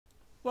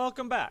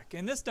Welcome back.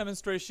 In this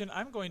demonstration,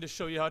 I'm going to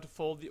show you how to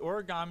fold the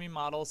origami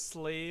model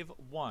Slave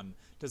 1,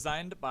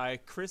 designed by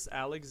Chris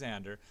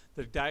Alexander,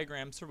 the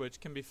diagrams for which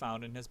can be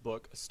found in his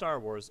book, Star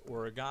Wars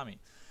Origami.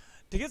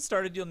 To get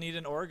started, you'll need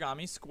an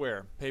origami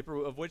square,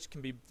 paper of which can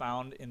be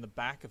found in the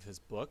back of his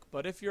book.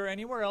 But if you're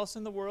anywhere else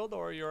in the world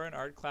or you're in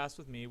art class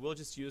with me, we'll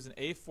just use an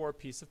A4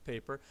 piece of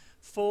paper,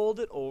 fold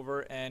it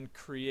over, and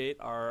create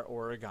our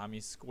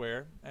origami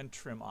square and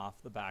trim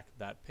off the back of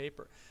that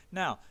paper.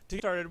 Now, to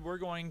get started, we're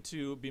going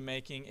to be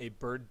making a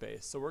bird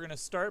base. So we're going to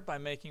start by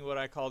making what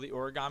I call the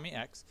origami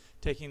X,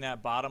 taking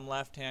that bottom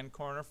left-hand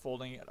corner,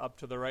 folding it up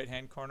to the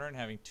right-hand corner, and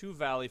having two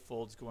valley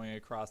folds going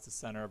across the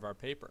center of our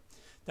paper.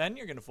 Then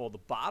you're going to fold the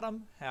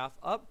bottom half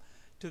up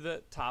to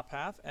the top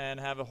half and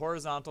have a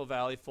horizontal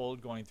valley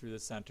fold going through the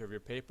center of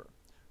your paper.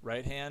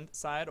 Right hand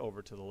side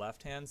over to the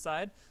left hand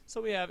side, so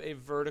we have a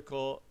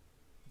vertical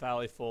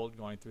valley fold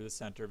going through the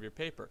center of your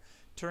paper.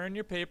 Turn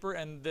your paper,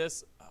 and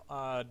this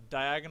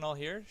diagonal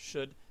here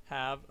should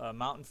have a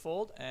mountain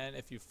fold, and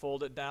if you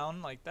fold it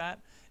down like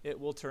that, it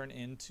will turn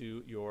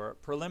into your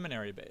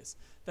preliminary base.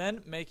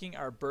 Then, making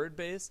our bird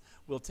base,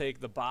 we'll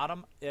take the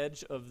bottom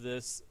edge of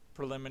this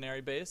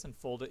preliminary base and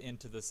fold it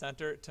into the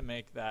center to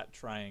make that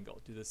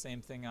triangle. Do the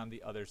same thing on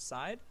the other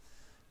side,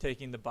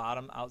 taking the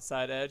bottom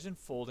outside edge and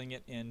folding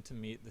it in to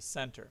meet the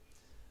center.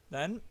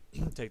 Then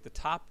take the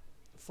top,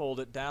 fold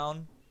it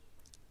down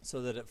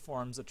so that it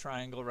forms a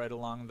triangle right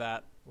along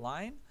that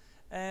line,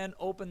 and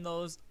open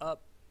those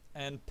up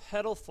and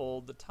petal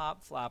fold the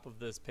top flap of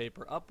this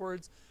paper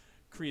upwards,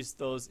 crease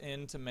those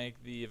in to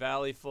make the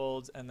valley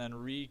folds, and then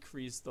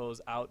recrease those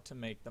out to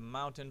make the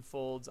mountain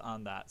folds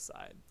on that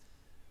side.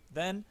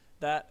 Then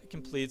that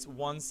completes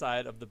one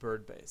side of the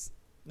bird base.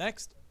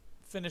 Next,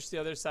 finish the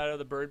other side of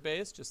the bird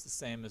base just the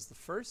same as the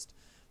first,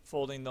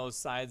 folding those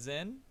sides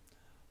in,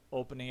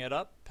 opening it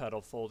up,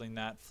 petal folding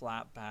that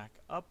flap back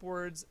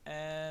upwards,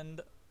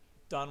 and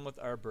done with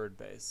our bird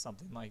base,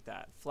 something like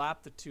that.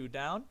 Flap the two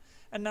down,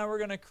 and now we're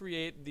going to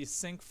create the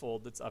sink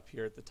fold that's up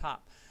here at the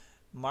top.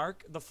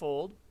 Mark the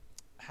fold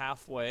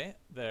halfway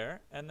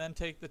there, and then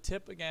take the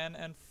tip again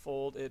and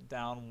fold it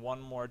down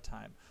one more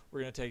time.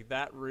 We're going to take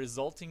that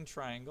resulting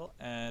triangle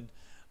and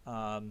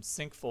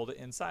sink fold it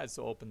inside.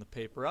 So open the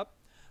paper up,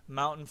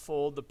 mountain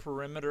fold the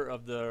perimeter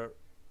of the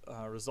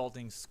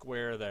resulting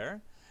square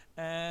there,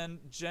 and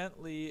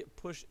gently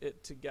push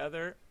it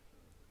together,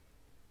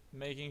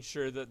 making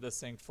sure that the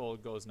sink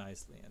fold goes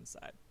nicely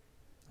inside.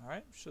 All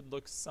right, should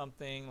look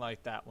something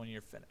like that when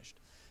you're finished.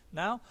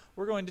 Now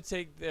we're going to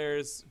take,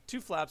 there's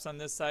two flaps on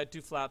this side,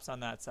 two flaps on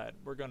that side.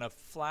 We're going to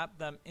flap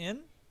them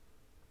in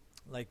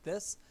like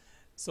this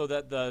so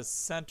that the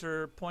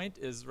center point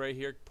is right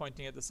here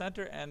pointing at the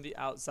center and the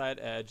outside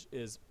edge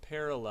is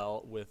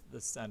parallel with the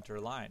center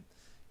line.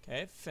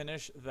 Okay,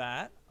 finish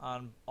that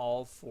on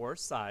all four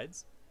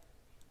sides.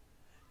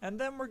 And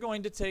then we're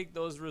going to take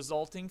those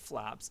resulting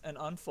flaps and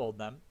unfold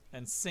them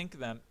and sink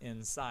them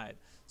inside.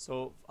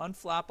 So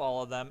unflap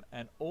all of them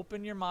and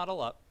open your model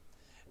up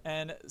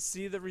and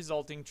see the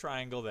resulting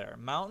triangle there.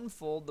 Mountain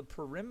fold the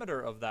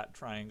perimeter of that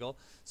triangle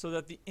so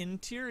that the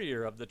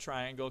interior of the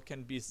triangle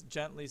can be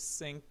gently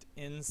sinked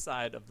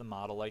inside of the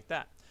model like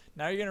that.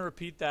 Now you're going to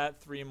repeat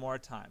that 3 more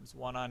times,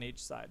 one on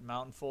each side.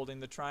 Mountain folding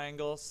the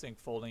triangle, sink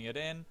folding it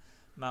in,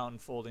 mountain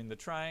folding the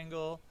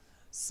triangle,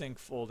 sink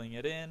folding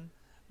it in,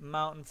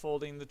 mountain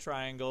folding the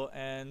triangle,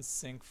 and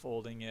sink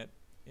folding it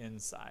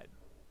inside.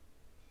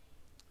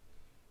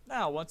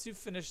 Now once you've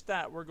finished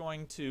that, we're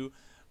going to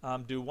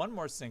do one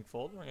more sink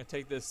fold. We're going to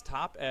take this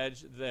top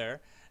edge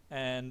there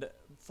and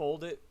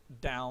fold it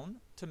down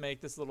to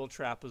make this little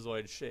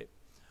trapezoid shape.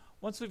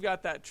 Once we've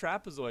got that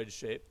trapezoid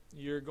shape,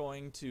 you're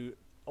going to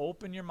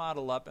open your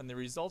model up, and the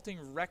resulting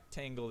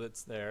rectangle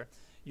that's there,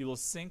 you will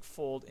sink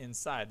fold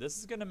inside. This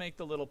is going to make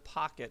the little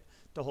pocket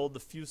to hold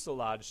the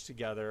fuselage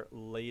together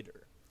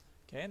later.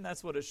 Okay, and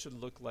that's what it should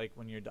look like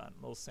when you're done.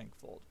 Little sink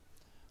fold.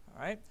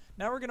 All right,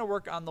 now we're going to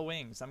work on the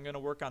wings. I'm going to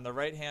work on the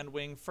right hand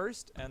wing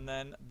first and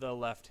then the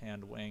left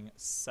hand wing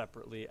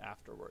separately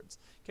afterwards.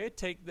 Okay,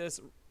 take this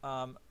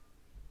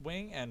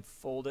wing and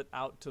fold it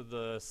out to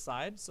the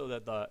side so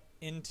that the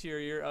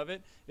interior of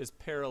it is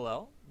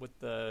parallel with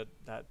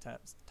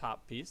that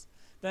top piece.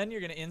 Then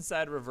you're going to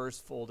inside reverse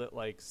fold it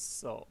like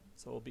so.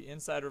 So it'll be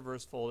inside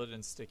reverse folded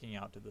and sticking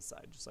out to the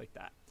side just like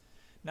that.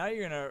 Now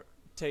you're going to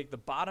take the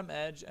bottom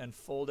edge and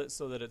fold it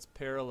so that it's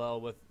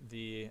parallel with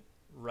the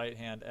right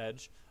hand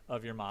edge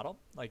of your model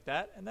like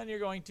that, and then you're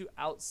going to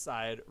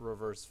outside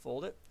reverse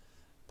fold it,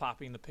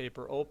 popping the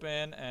paper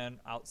open and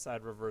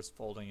outside reverse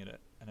folding it,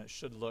 and it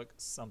should look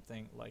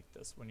something like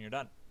this when you're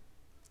done.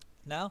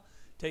 Now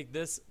take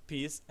this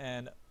piece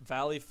and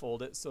valley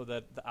fold it so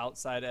that the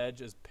outside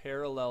edge is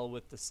parallel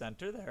with the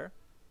center there,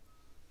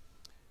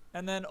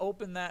 and then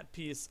open that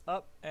piece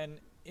up and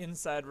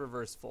inside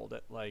reverse fold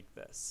it like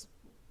this.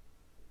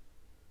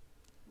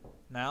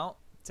 Now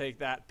take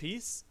that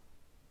piece,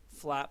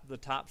 flap the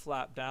top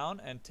flap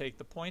down, and take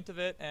the point of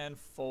it and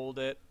fold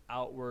it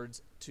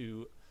outwards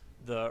to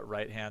the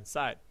right hand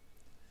side.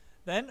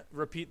 Then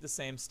repeat the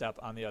same step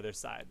on the other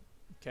side.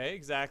 Okay,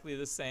 exactly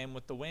the same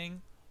with the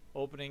wing.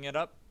 opening it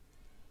up,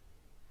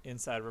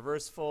 inside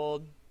reverse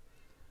fold,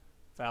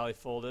 valley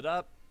fold it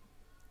up,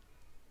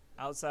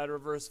 outside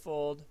reverse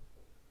fold,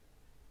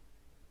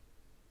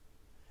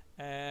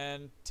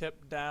 and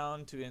tip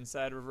down to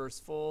inside reverse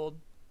fold,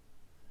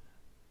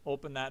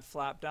 open that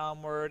flap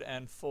downward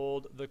and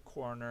fold the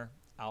corner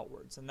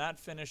outwards. And that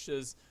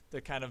finishes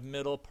the kind of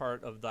middle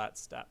part of that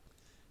step.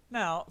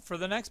 Now, for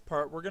the next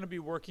part, we're going to be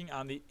working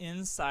on the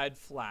inside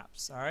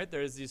flaps. All right,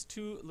 there's these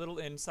two little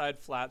inside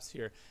flaps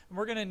here, and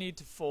we're going to need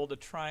to fold a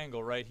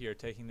triangle right here,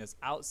 taking this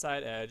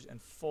outside edge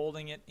and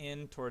folding it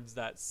in towards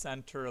that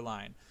center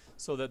line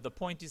so that the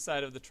pointy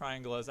side of the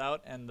triangle is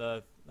out and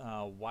the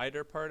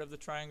wider part of the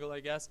triangle, I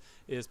guess,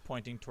 is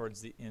pointing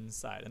towards the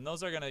inside. And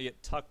those are going to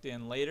get tucked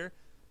in later,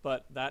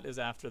 but that is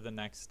after the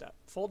next step.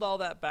 Fold all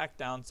that back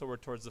down so we're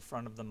towards the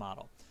front of the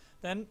model.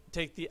 Then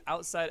take the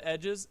outside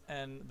edges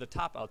and the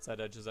top outside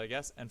edges, I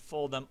guess, and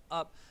fold them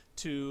up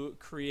to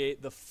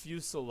create the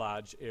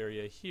fuselage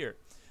area here.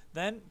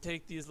 Then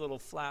take these little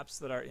flaps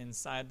that are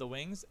inside the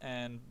wings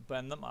and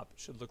bend them up. It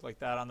should look like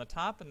that on the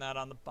top and that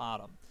on the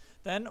bottom.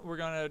 Then we're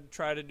going to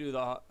try to do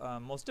the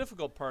most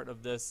difficult part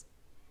of this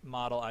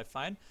model, I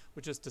find,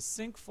 which is to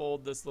sink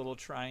fold this little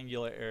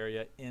triangular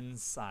area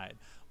inside.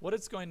 What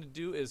it's going to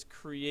do is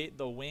create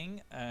the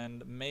wing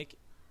and make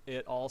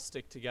it all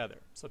stick together.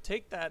 So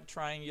take that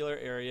triangular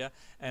area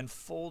and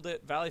fold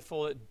it, valley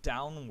fold it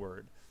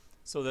downward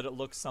so that it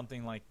looks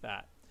something like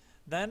that.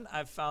 Then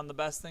I've found the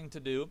best thing to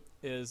do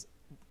is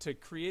to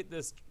create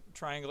this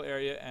triangle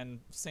area and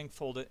sink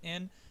fold it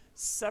in,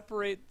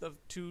 separate the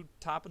two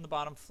top and the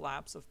bottom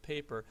flaps of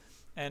paper,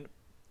 and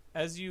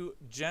as you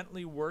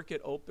gently work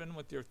it open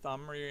with your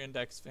thumb or your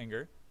index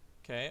finger,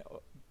 okay,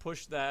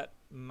 push that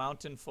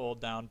mountain fold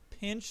down,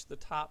 pinch the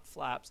top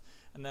flaps,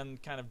 and then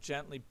kind of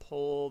gently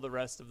pull the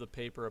rest of the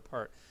paper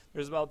apart.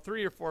 There's about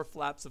 3 or 4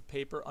 flaps of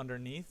paper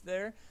underneath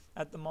there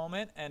at the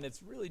moment, and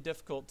it's really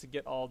difficult to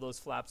get all those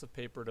flaps of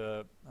paper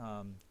to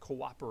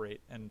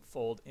cooperate and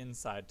fold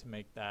inside to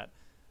make that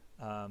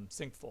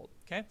sink fold.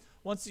 Okay.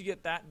 Once you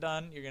get that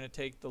done, you're going to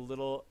take the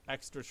little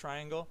extra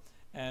triangle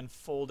and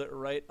fold it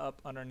right up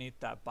underneath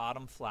that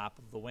bottom flap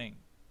of the wing.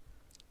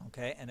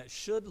 Okay, and it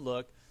should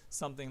look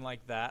something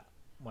like that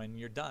when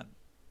you're done.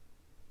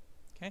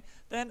 Okay,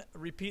 then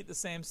repeat the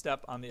same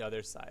step on the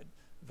other side.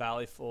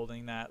 Valley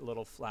folding that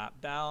little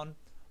flap down,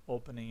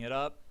 opening it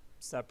up,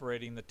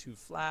 separating the two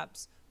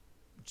flaps,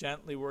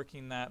 gently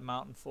working that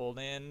mountain fold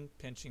in,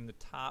 pinching the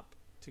top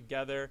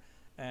together,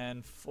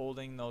 and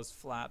folding those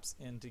flaps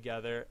in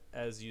together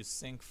as you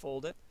sink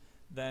fold it.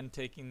 Then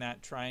taking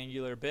that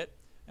triangular bit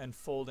and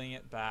folding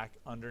it back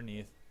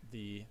underneath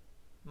the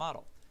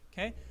model.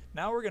 Okay,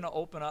 now we're going to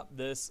open up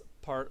this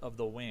part of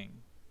the wing.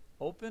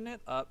 Open it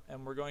up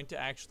and we're going to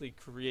actually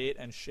create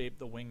and shape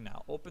the wing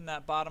now. Open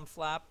that bottom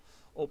flap,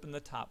 open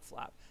the top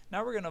flap.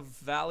 Now we're going to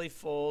valley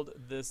fold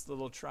this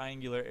little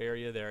triangular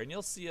area there, and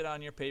you'll see it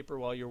on your paper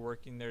while you're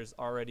working. There's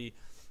already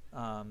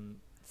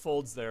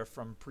folds there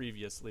from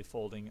previously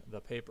folding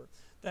the paper.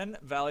 Then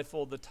valley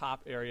fold the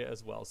top area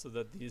as well so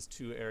that these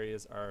two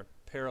areas are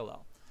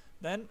parallel.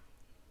 Then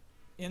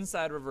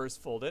inside reverse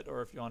fold it,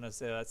 or if you want to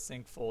say that,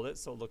 sink fold it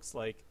so it looks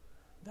like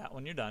that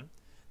when you're done.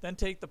 Then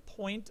take the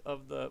point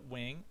of the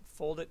wing,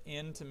 fold it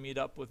in to meet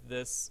up with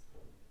this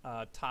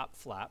top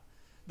flap.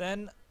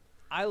 Then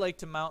I like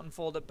to mountain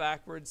fold it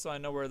backwards so I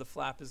know where the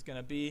flap is going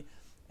to be,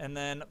 and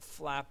then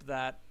flap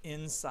that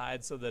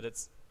inside so that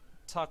it's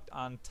tucked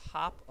on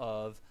top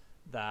of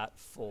that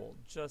fold,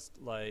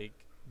 just like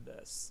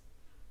this.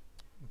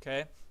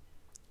 Okay?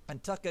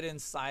 And tuck it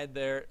inside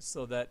there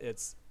so that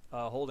it's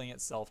holding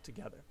itself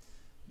together.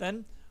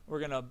 Then we're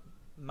going to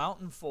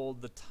mountain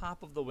fold the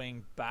top of the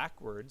wing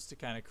backwards to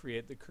kind of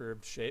create the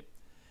curved shape.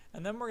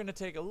 And then we're going to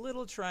take a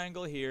little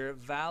triangle here,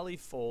 valley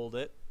fold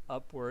it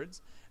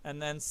upwards,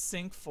 and then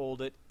sink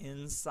fold it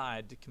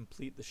inside to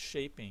complete the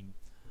shaping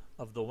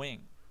of the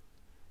wing.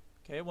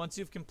 Okay, once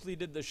you've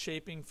completed the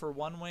shaping for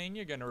one wing,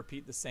 you're going to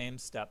repeat the same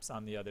steps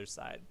on the other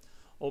side.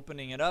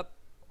 Opening it up,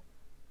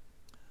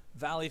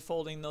 valley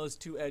folding those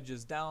two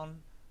edges down,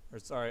 or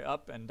sorry,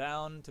 up and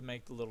down to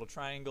make the little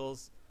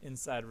triangles.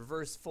 Inside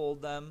reverse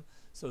fold them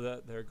so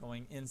that they're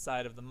going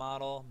inside of the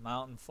model.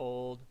 Mountain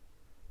fold,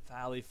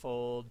 valley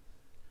fold,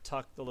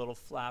 tuck the little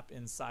flap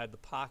inside the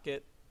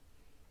pocket.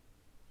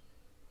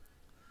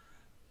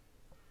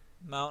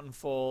 Mountain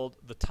fold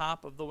the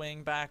top of the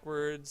wing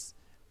backwards,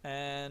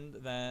 and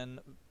then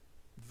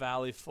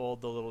valley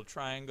fold the little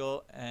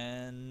triangle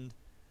and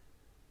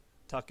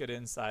tuck it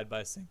inside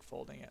by sink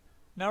folding it.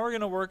 Now we're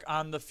going to work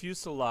on the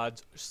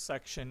fuselage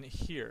section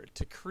here.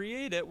 To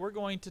create it, we're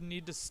going to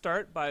need to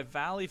start by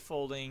valley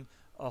folding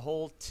a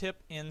whole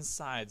tip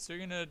inside. So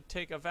you're going to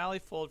take a valley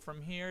fold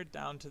from here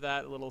down to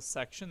that little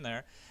section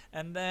there,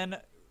 and then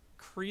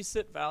crease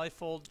it, valley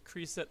fold,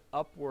 crease it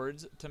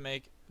upwards to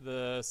make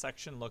the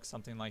section look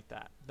something like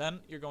that. Then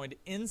you're going to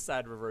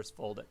inside reverse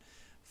fold it.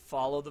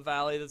 Follow the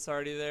valley that's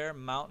already there,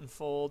 mountain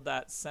fold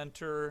that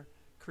center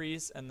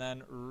crease, and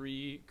then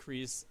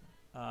re-crease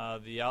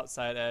the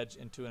outside edge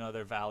into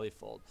another valley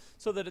fold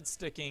so that it's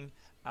sticking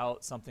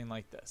out something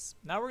like this.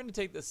 Now we're going to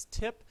take this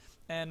tip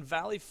and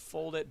valley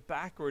fold it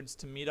backwards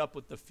to meet up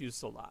with the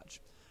fuselage.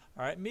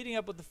 All right, meeting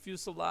up with the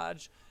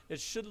fuselage,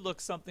 it should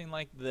look something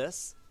like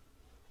this,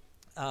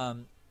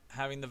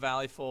 having the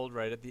valley fold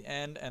right at the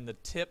end and the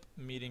tip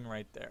meeting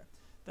right there.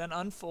 Then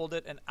unfold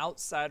it and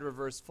outside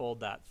reverse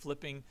fold that,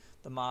 flipping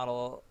the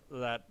model,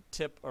 that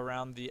tip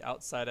around the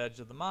outside edge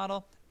of the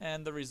model,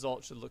 and the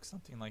result should look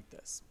something like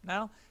this.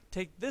 Now,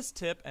 take this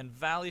tip and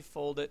valley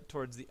fold it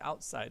towards the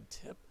outside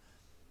tip,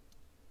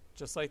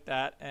 just like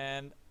that,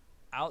 and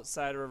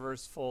outside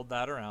reverse fold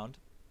that around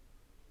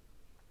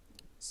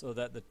so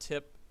that the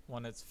tip,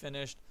 when it's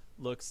finished,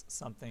 looks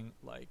something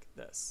like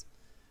this.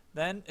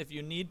 Then, if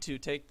you need to,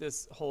 take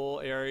this whole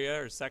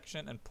area or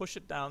section and push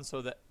it down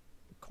so that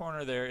the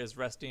corner there is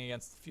resting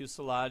against the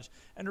fuselage,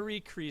 and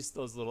recrease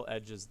those little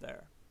edges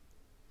there.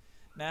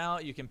 Now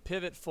you can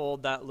pivot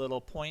fold that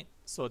little point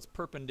so it's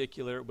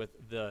perpendicular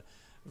with the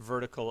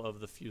vertical of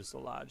the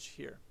fuselage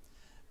here.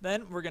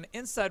 Then we're going to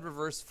inside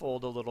reverse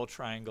fold a little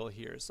triangle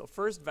here. So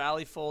first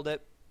valley fold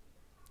it,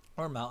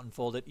 or mountain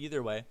fold it,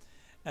 either way,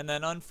 and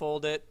then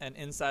unfold it and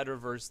inside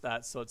reverse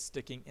that so it's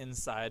sticking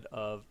inside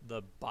of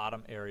the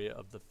bottom area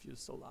of the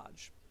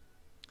fuselage.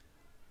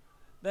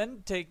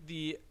 Then take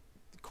the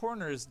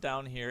corners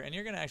down here and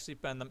you're going to actually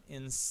bend them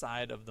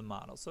inside of the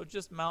model. So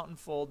just mountain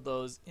fold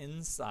those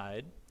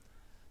inside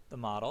the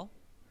model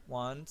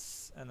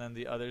once, and then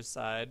the other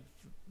side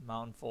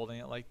mountain folding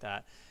it like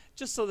that,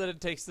 just so that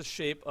it takes the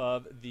shape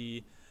of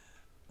the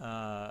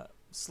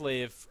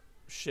slave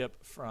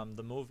ship from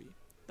the movie.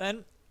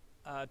 Then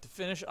to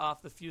finish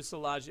off the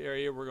fuselage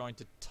area, we're going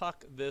to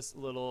tuck this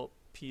little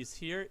piece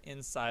here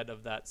inside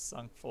of that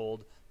sunk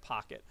fold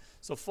pocket.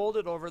 So fold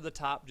it over the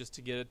top just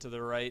to get it to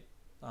the right,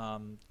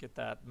 get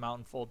that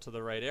mountain fold to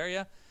the right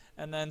area,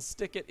 and then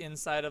stick it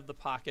inside of the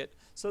pocket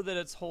so that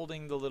it's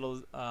holding the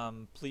little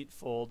pleat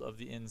fold of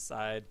the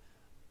inside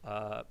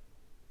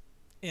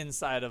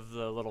inside of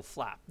the little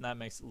flap. And that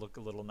makes it look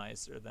a little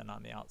nicer than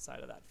on the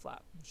outside of that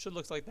flap. It should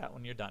look like that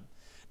when you're done.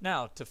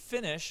 Now, to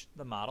finish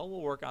the model,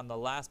 we'll work on the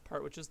last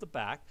part, which is the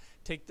back.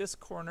 Take this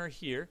corner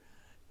here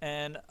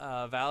and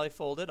valley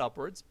fold it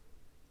upwards.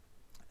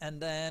 And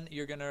then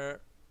you're going to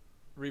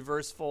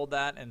reverse fold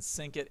that and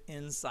sink it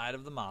inside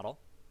of the model.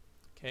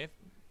 Okay,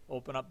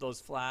 open up those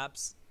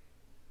flaps,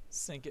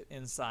 sink it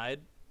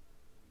inside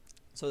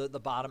so that the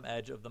bottom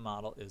edge of the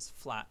model is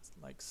flat,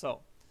 like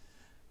so.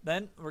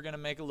 Then we're going to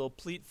make a little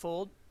pleat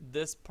fold,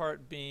 this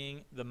part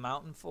being the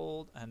mountain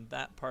fold and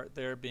that part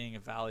there being a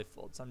valley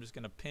fold. So I'm just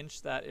going to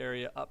pinch that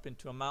area up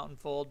into a mountain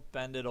fold,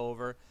 bend it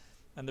over,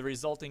 and the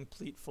resulting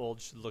pleat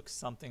fold should look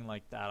something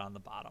like that on the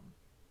bottom.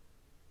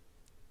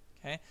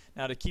 Okay,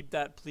 now to keep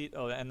that pleat,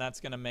 and that's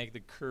going to make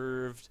the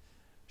curved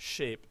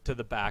shape to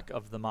the back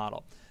of the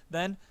model.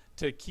 Then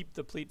to keep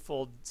the pleat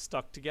fold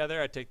stuck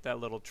together, I take that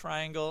little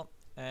triangle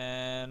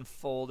and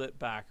fold it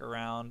back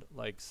around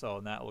like so,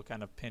 and that will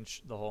kind of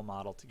pinch the whole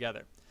model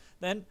together.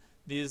 Then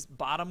these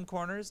bottom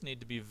corners need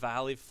to be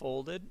valley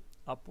folded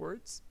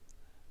upwards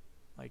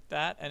like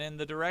that, and in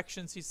the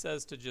directions he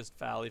says to just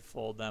valley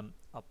fold them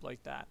up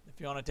like that. If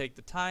you want to take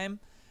the time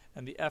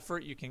and the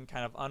effort, you can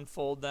kind of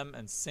unfold them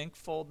and sink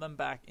fold them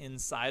back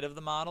inside of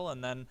the model,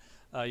 and then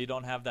you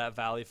don't have that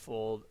valley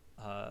fold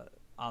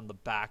on the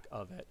back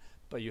of it,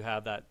 but you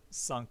have that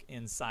sunk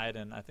inside,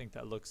 and I think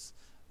that looks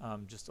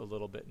just a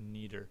little bit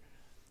neater.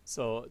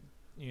 So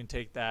you can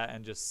take that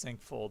and just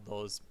sink fold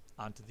those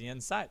onto the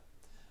inside.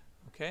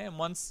 Okay, and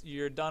once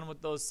you're done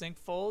with those sink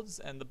folds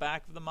and the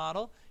back of the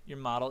model, your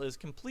model is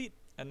complete.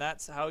 And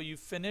that's how you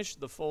finish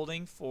the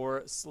folding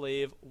for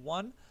Slave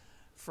 1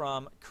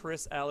 from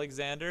Chris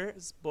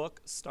Alexander's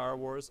book, Star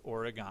Wars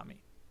Origami.